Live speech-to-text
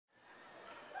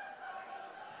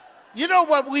You know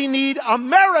what we need?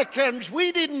 Americans,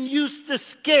 we didn't used to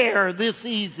scare this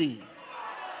easy.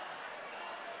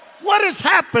 What has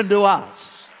happened to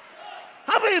us?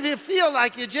 How many of you feel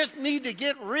like you just need to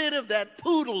get rid of that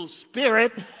poodle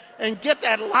spirit and get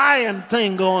that lion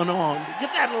thing going on?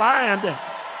 Get that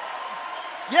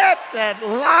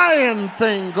lion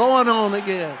thing going on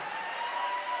again.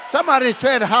 Somebody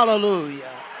said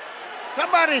hallelujah.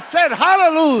 Somebody said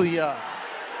hallelujah.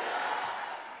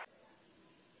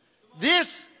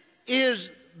 This is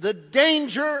the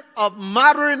danger of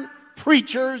modern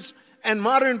preachers and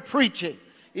modern preaching.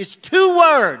 It's two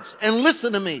words, and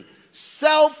listen to me: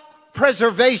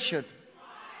 self-preservation.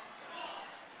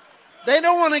 They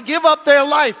don't want to give up their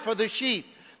life for the sheep.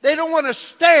 They don't want to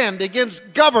stand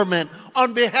against government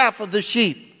on behalf of the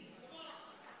sheep.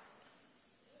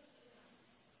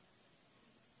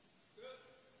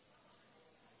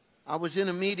 I was in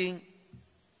a meeting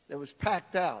that was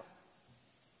packed out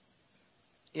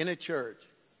in a church.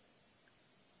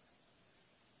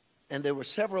 And there were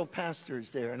several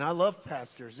pastors there. And I love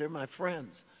pastors. They're my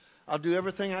friends. I'll do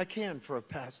everything I can for a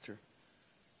pastor.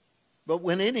 But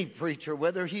when any preacher,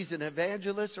 whether he's an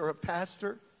evangelist or a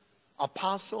pastor,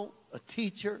 apostle, a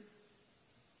teacher,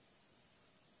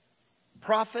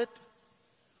 prophet,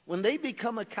 when they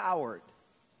become a coward,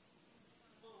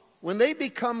 when they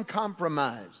become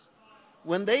compromised,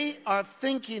 when they are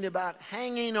thinking about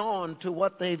hanging on to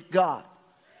what they've got,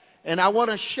 and I want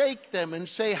to shake them and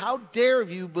say, how dare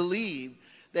you believe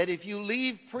that if you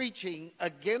leave preaching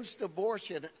against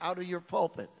abortion out of your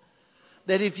pulpit,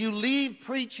 that if you leave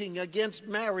preaching against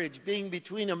marriage being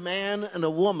between a man and a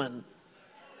woman,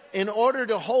 in order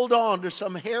to hold on to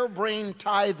some harebrained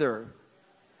tither,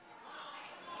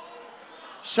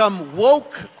 some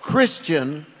woke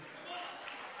Christian,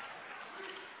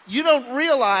 you don't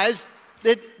realize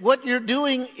that what you're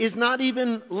doing is not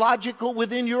even logical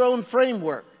within your own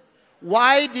framework.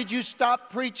 Why did you stop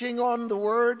preaching on the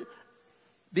word?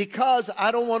 Because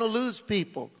I don't want to lose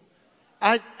people.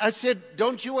 I said,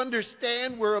 don't you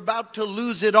understand? We're about to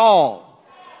lose it all.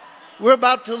 We're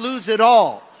about to lose it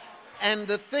all. And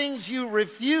the things you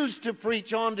refuse to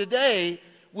preach on today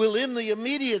will in the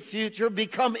immediate future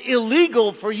become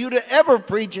illegal for you to ever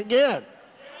preach again.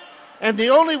 And the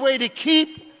only way to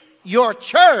keep your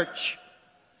church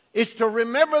is to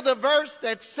remember the verse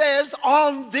that says,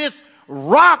 on this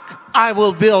rock I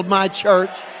will build my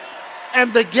church,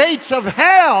 and the gates of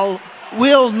hell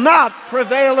will not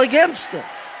prevail against it.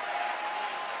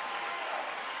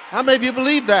 How many of you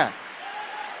believe that?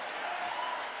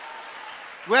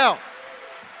 Well,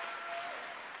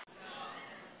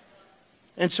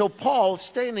 and so Paul's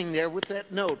standing there with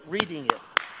that note, reading it.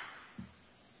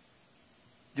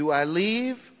 Do I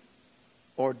leave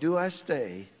or do I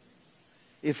stay?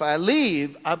 If I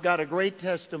leave, I've got a great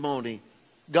testimony.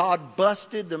 God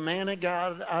busted the man of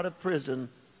God out of prison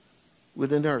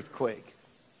with an earthquake.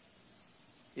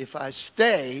 If I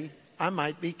stay, I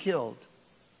might be killed.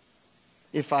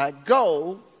 If I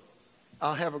go,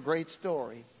 I'll have a great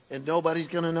story, and nobody's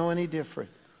going to know any different.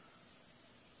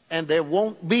 And there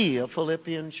won't be a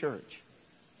Philippian church.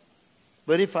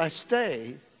 But if I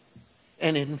stay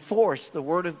and enforce the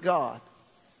Word of God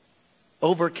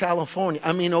over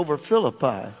over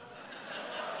Philippi,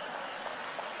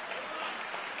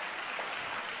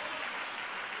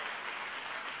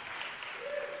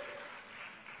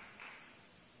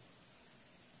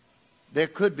 there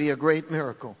could be a great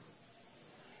miracle.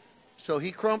 So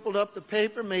he crumpled up the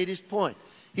paper, made his point.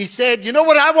 He said, you know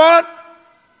what I want?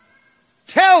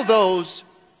 Tell those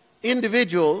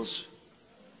individuals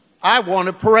I want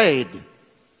a parade.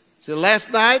 So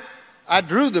last night, I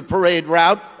drew the parade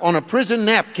route on a prison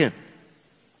napkin.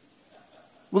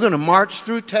 We're going to march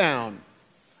through town.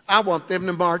 I want them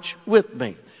to march with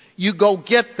me. You go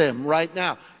get them right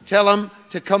now. Tell them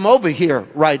to come over here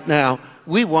right now.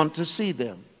 We want to see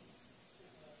them.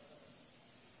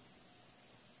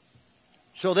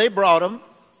 So they brought them,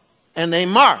 and they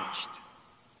marched.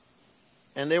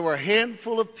 And there were a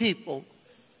handful of people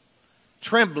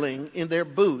trembling in their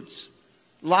boots,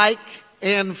 like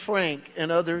Anne Frank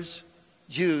and others,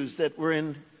 Jews that were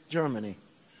in Germany,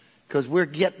 because we're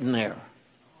getting there.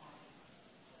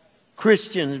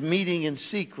 Christians meeting in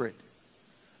secret,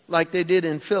 like they did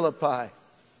in Philippi,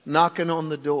 knocking on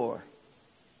the door.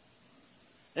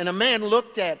 And a man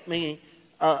looked at me,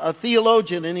 a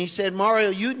theologian, and he said, Mario,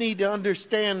 you need to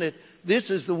understand that this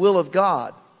is the will of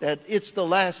God, that it's the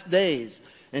last days.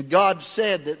 And God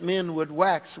said that men would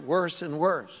wax worse and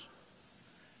worse.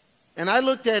 And I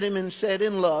looked at him and said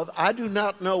in love, I do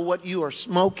not know what you are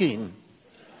smoking.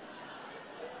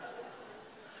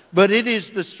 But it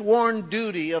is the sworn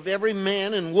duty of every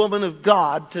man and woman of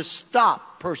God to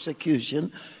stop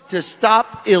persecution, to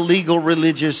stop illegal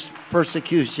religious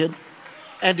persecution,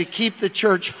 and to keep the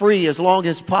church free as long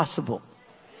as possible.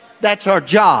 That's our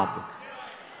job.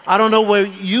 I don't know where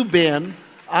you've been.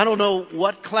 I don't know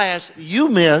what class you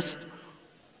missed,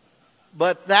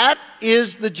 but that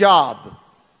is the job.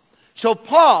 So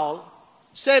Paul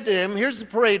said to him, here's the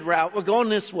parade route. We're going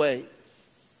this way.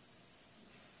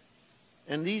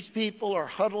 And these people are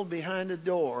huddled behind a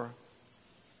door,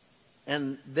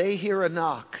 and they hear a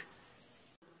knock.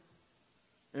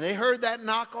 And they heard that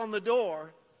knock on the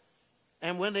door,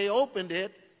 and when they opened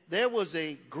it, there was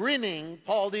a grinning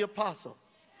Paul the Apostle.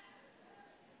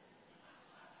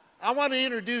 I want to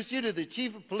introduce you to the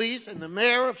chief of police and the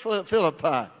mayor of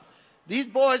Philippi. These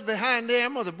boys behind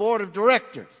them are the board of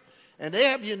directors, and they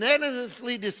have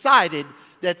unanimously decided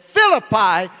that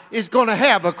Philippi is going to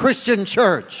have a Christian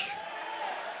church.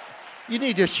 You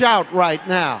need to shout right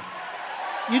now.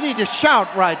 You need to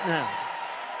shout right now.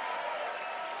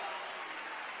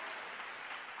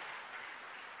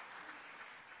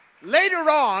 Later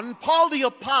on, Paul the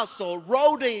Apostle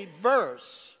wrote a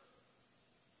verse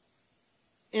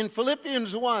in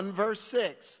Philippians 1, verse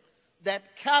 6,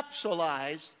 that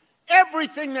capsulized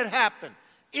everything that happened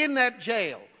in that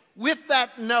jail with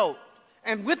that note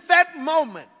and with that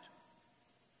moment.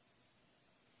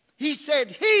 He said,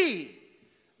 he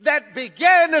that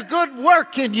began a good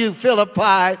work in you,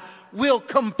 Philippi, will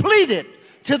complete it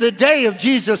to the day of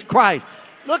Jesus Christ.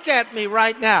 Look at me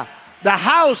right now. The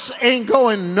house ain't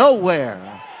going nowhere.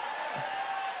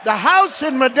 The house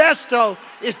in Modesto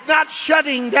is not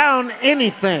shutting down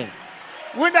anything.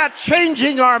 We're not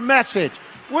changing our message.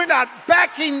 We're not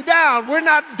backing down. We're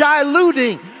not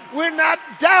diluting. We're not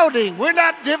doubting. We're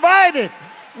not divided.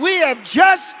 We have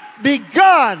just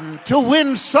begun to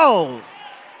win souls.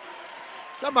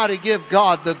 Somebody give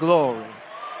God the glory.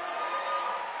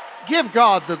 Give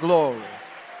God the glory.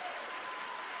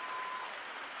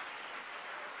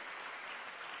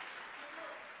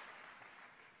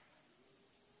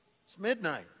 It's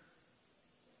midnight.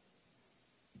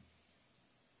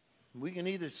 We can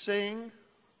either sing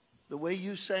the way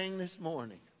you sang this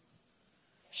morning,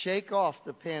 shake off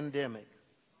the pandemic.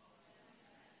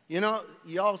 You know,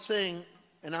 y'all sing,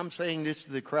 and I'm saying this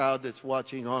to the crowd that's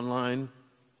watching online.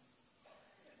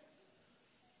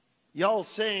 Y'all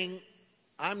saying,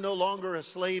 I'm no longer a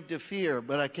slave to fear,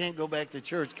 but I can't go back to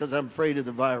church because I'm afraid of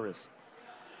the virus.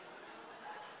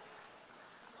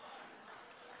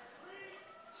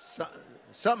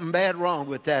 Something bad wrong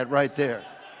with that right there.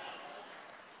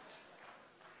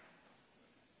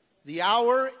 The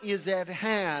hour is at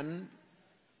hand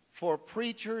for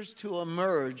preachers to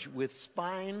emerge with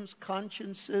spines,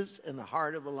 consciences, and the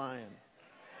heart of a lion.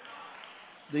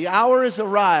 The hour has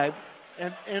arrived.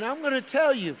 And I'm going to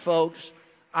tell you, folks,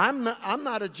 I'm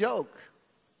not a joke.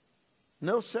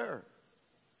 No, sir.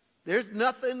 There's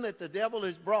nothing that the devil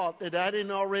has brought that I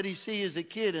didn't already see as a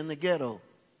kid in the ghetto.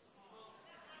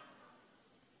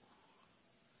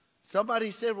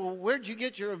 Somebody said, well, where'd you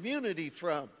get your immunity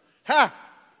from? Ha!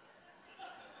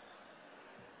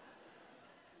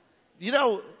 You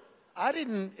know, I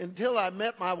didn't, until I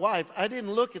met my wife, I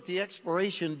didn't look at the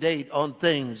expiration date on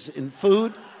things in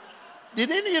food. Did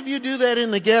any of you do that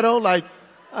in the ghetto? Like,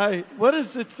 what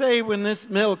does it say when this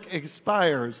milk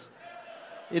expires?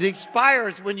 It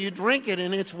expires when you drink it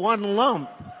and it's one lump.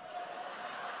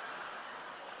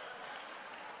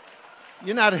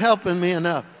 You're not helping me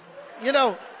enough. You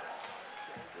know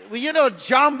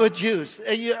Jamba Juice.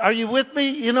 Are you with me?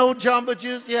 You know Jamba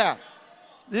Juice? Yeah.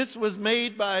 This was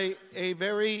made by a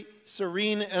very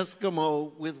serene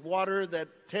Eskimo with water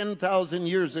that 10,000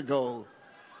 years ago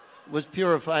was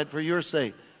purified for your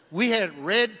sake. We had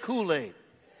red Kool-Aid.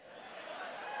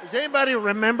 Does anybody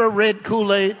remember red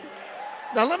Kool-Aid?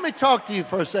 Now let me talk to you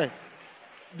for a second.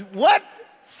 What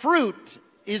fruit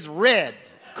is red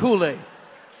Kool-Aid?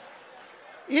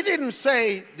 It didn't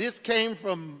say this came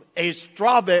from a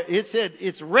strawberry. It said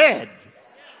it's red.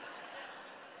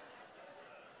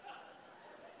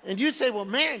 And you say, well,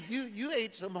 man, you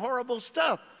ate some horrible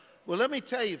stuff. Well, let me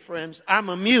tell you, friends, I'm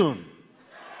immune.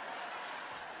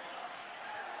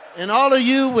 And all of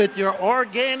you with your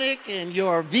organic and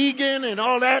your vegan and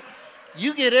all that,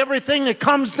 you get everything that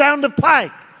comes down the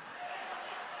pike.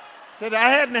 Said,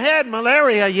 I hadn't had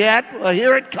malaria yet. Well,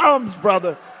 here it comes,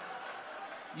 brother.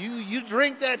 You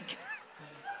drink that,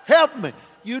 help me.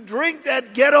 You drink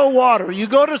that ghetto water. You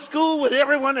go to school with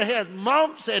everyone that has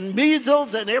mumps and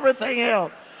measles and everything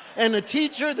else. And the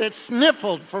teacher that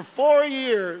sniffled for 4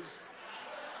 years.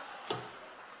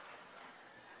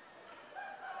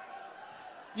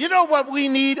 You know what we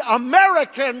need?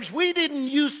 Americans, we didn't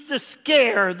used to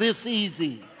scare this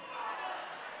easy.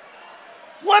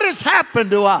 What has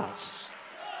happened to us?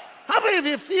 How many of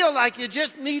you feel like you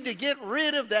just need to get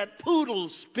rid of that poodle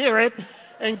spirit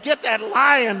and get that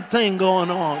lion thing going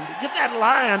on? Get that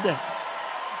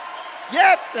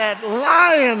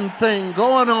lion thing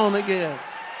going on again.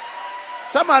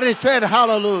 Somebody said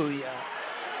hallelujah.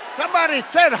 Somebody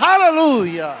said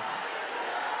hallelujah.